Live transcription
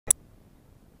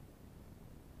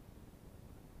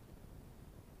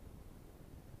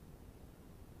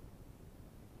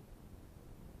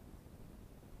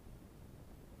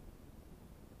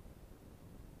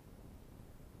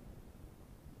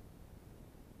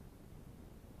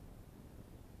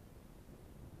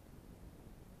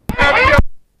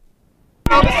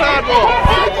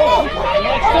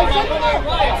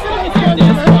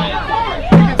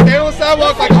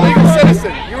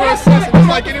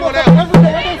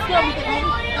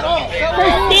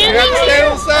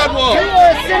sidewalk. You're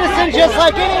a citizen just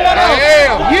like anyone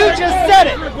else. You just said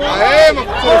it. I am a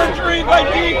citizen.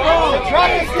 Try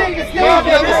to stick this Get on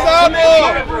the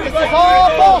sidewalk. This is all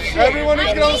bullshit. Everyone needs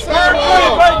to get on the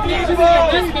sidewalk.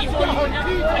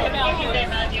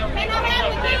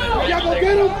 Y'all go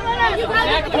get him.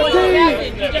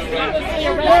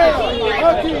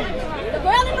 The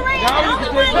girl in the red, I'm the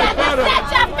one that set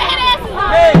your fat asses on.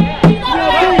 I'm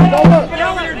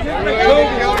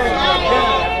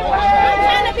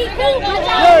trying to be cool, but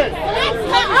y'all, let's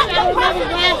up the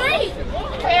crossing the street.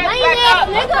 Lame ass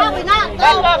nigga, we not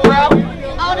go.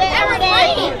 Oh, they ever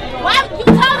lame. Why you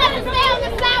told her to stay on the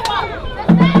sidewalk? The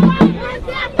sidewalk is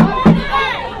just over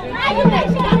there. Now you think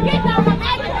she gonna get on the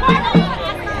back of the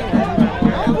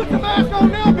Put the mask on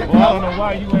now, big I don't know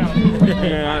why you out.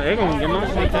 Yeah, they're gonna get my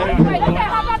shit taken.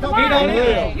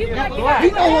 He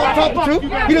know who I'm talking to.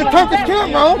 He done turned his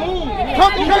camera on.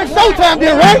 It's showtime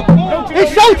then, right?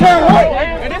 It's showtime, right?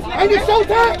 Ain't it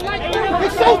showtime?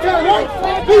 It's showtime, right?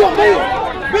 Be a man.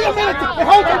 Be a man to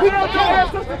hold your people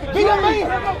accountable. Be a man.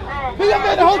 Be a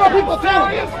man to hold your people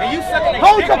accountable.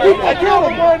 Hold your people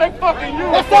accountable. They fucking you.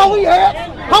 That's all we have.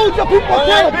 Hold your people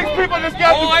accountable. These people just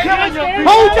got to killing your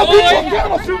people. Hold your people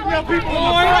accountable. Shooting your people.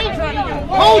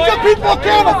 Hold your people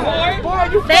accountable.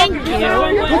 Thank you.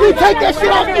 When you take that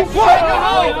shit off your foot,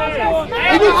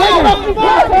 when you take it off your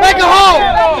foot, make it home.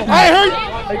 I ain't heard you.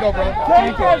 There you go, bro.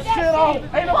 Take that shit off.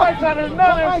 Ain't nobody trying to know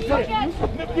that shit.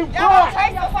 You black.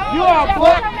 You are a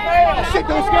black man. That shit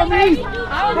don't scare me either.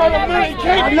 Brother, man, you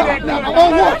can't do that. On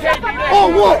what? On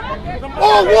what?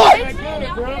 On what?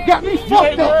 Got me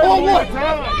fucked up. On what?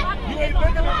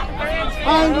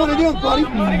 I ain't one of them, buddy.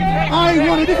 I ain't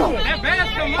one of them.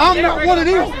 I'm not one of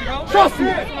them. Trust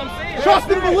me. Trust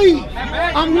and believe.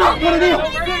 I'm not one of them.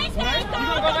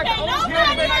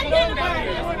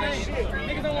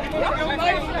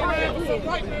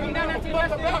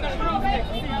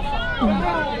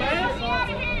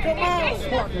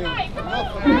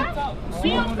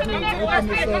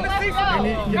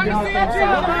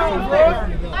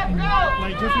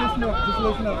 Like, just listen up. Just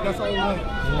listen up. That's all we want.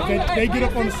 Okay, they get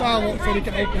up on the sidewalk so they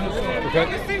can open this up. Okay.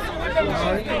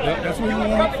 All right. That's what we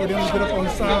want, for them to get up on the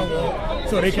sidewalk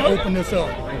so they can open this up.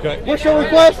 Okay. What's your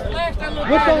request?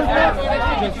 What's your request?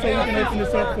 Just so we can open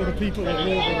this up for the people that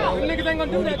live around. Niggas ain't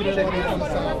gonna do that. On the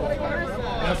sidewalk.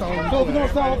 That's all. So we're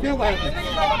gonna solve your life.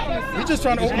 We're just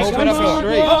trying to open this up.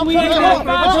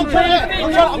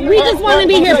 We just want to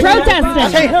be here protesting. I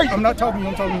can't hear you. I'm not talking to you,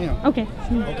 I'm talking to him. Okay.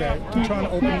 Okay, we're trying to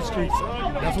open the streets up.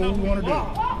 That's what we want to do.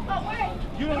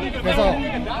 That's all.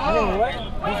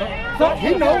 He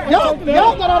know.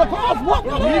 Y'all got out of cars. What? We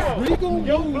gonna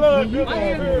do.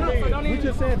 We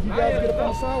just said if you guys get up on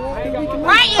the sidewalk, then we can.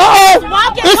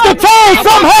 It's the tone.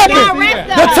 Something happened.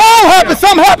 The tone happened.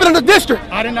 Something happened in the district.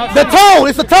 I did not. The tone.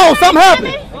 It's the tone. Something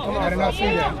happened. I did not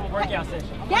see that.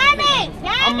 Damn it!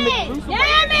 Damn it!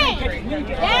 Damn it!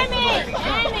 Damn it!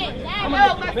 Damn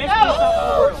it! Let's go!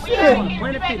 We're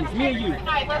in the fitness, me and you.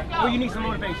 Where you need some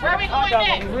motivation. Where are we going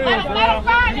next? Let us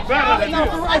find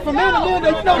Right from man to man,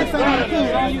 they know this ain't cool.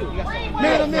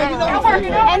 Man to man, you know this ain't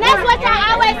cool. And that's what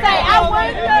y'all always say. I'm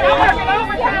working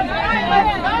overtime.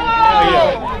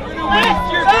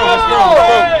 Let's go!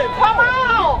 Come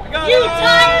on! You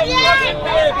tired yet? You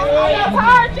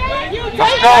tired yet? You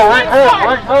tired yet?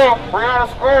 We're on a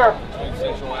square.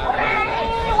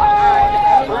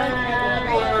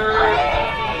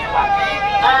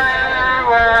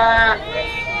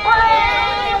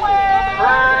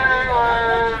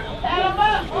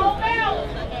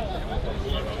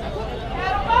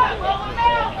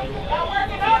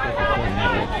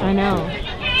 I know.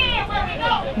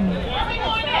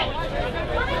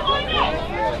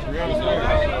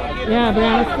 Yeah,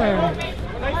 Brianna Square.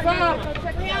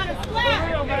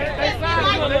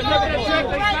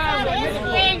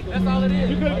 That's all it is.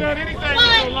 You could have done anything in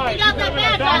your life. You could have been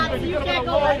a doctor. You could have been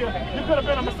a lawyer. You could have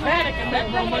been a mechanic and made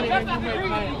more money than you make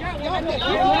now. You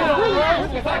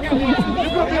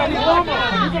could have been a plumber.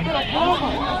 You could have been a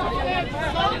plumber.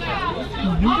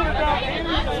 You could have done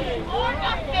anything.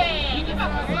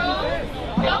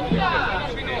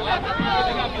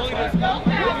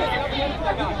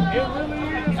 It really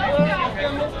is.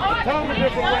 Tell me a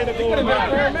different way to go about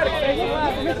it.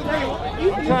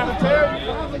 I'm trying to tell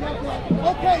you.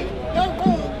 Okay, go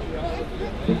home.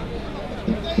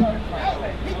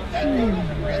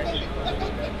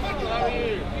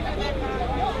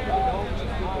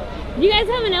 Do you guys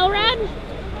have an LRAD?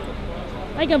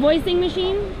 Like a voicing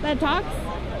machine that talks?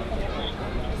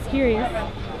 Just curious.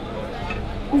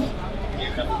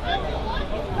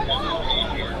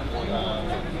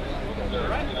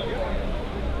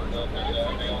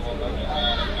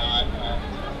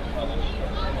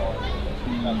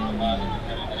 It's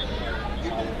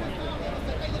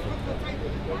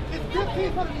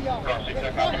 1,500 of y'all.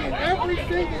 It's fucking every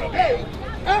single day.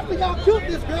 After y'all killed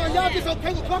this girl, y'all just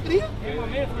okay with fucking here?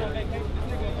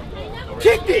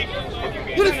 Kicked it!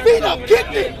 With his feet up,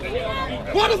 kicked it!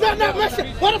 Why does that not listen?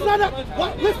 Why does that not?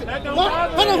 Why, listen, why,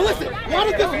 hold on, listen. Why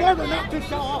does this murder not piss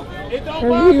y'all off? It don't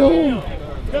bother you.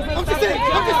 I'm just saying,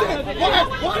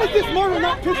 why does this murder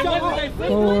not piss y'all off?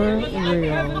 For real.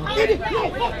 It is, no,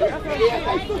 fuck this. It is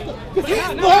their sister. Because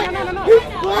he's black. He's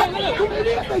black. It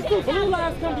is their sister. Blue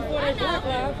lives come before they black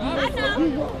lives.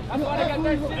 That's why they got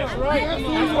that shit. That's right. That's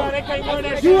why they can't wear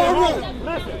that shit. You are right.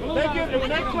 Listen, they get, when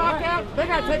they clock out, they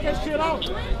gotta take that shit off.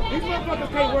 These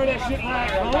motherfuckers can't wear that shit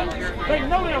like home. They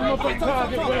know that motherfucking car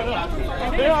get wet up.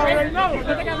 They already know.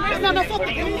 No, fuck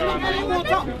it. I don't want to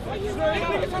talk.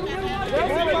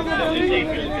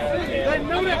 They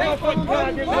know that motherfucking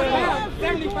car get wet up.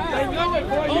 They know it,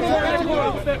 boy. You heard that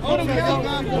boy with that Bullet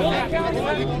County.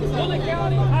 Bullet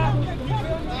County.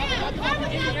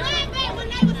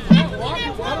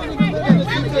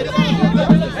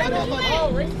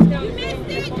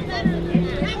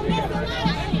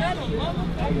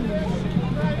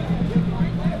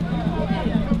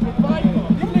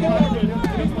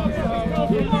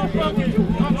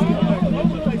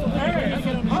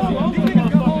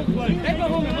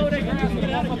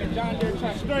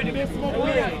 Straight to this smoke.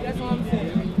 That's what I'm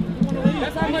saying.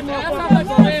 That's how much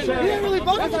He didn't really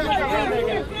vote for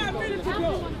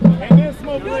and then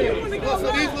smoke red.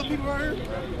 So these little people right here,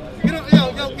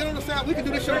 get on the side. We can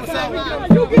do this shit on the side.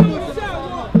 You get on the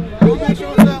sidewalk. You make sure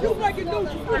on the sidewalk. You make it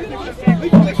neutral. We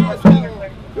can make sure on the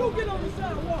sidewalk. You get on the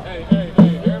sidewalk. Hey,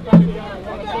 everybody be on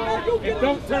one accord. And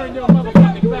don't turn your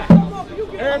motherfucking back.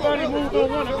 Everybody move on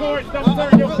one accord. Don't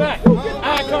turn your back.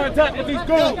 Eye contact with these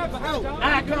goons.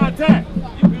 Eye contact.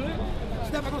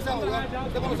 Step back on the sidewalk.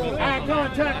 Step on the sidewalk. Eye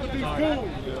contact with these goons.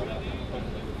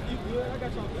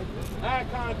 Eye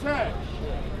contact.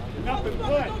 Nothing but.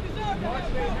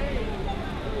 Watch their hands.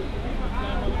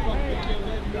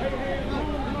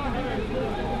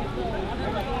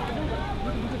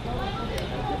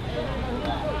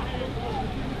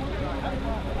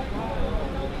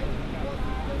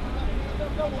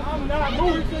 I'm not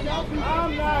moving.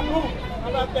 I'm not moving. How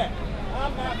about that?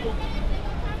 I'm not moving.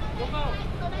 Come on.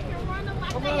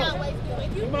 Come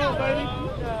on, baby.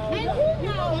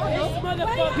 This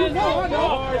motherfucker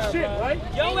hard shit, right?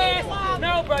 Yo ass,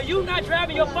 no, bro. You not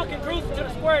driving your fucking cruiser to the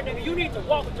square, nigga. You need to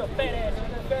walk with your fat ass.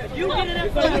 If you get in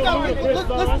that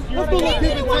Let's do a little give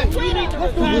and take. you need to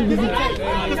Let's do a little give and take.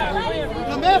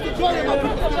 The vast majority of my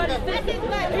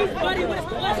people His buddy was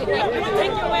blessed.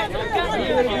 Take your ass to the goddamn.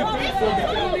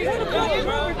 You need to go,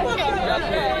 bro.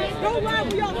 Don't lie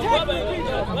when y'all tackling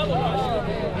people.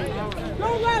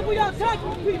 Don't lie when y'all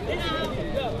tackling people.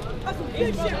 That's some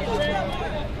big shit.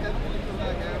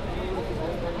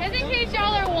 Just in case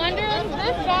y'all are wondering,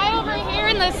 this guy over here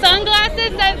in the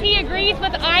sunglasses says he agrees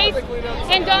with ICE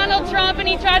and Donald Trump, and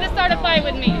he tried to start a fight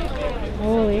with me.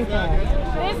 Holy fuck.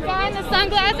 This guy in the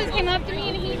sunglasses came up to me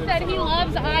and he said he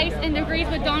loves ICE and agrees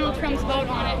with Donald Trump's vote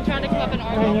on it and tried to come up and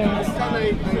argue.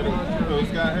 This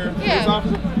guy here? Yeah.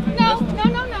 No.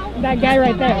 That guy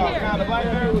right there.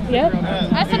 Yep.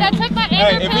 I said I took my anger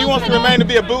Hey, if he pills wants to today. remain to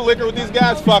be a bootlicker with these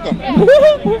guys, fuck him.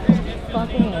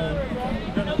 Fucking hell.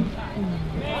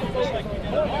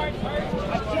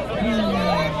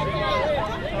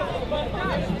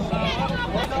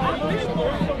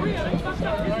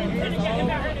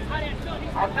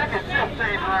 Our second shift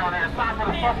change around here. It's time for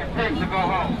the fucking pigs to go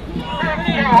home.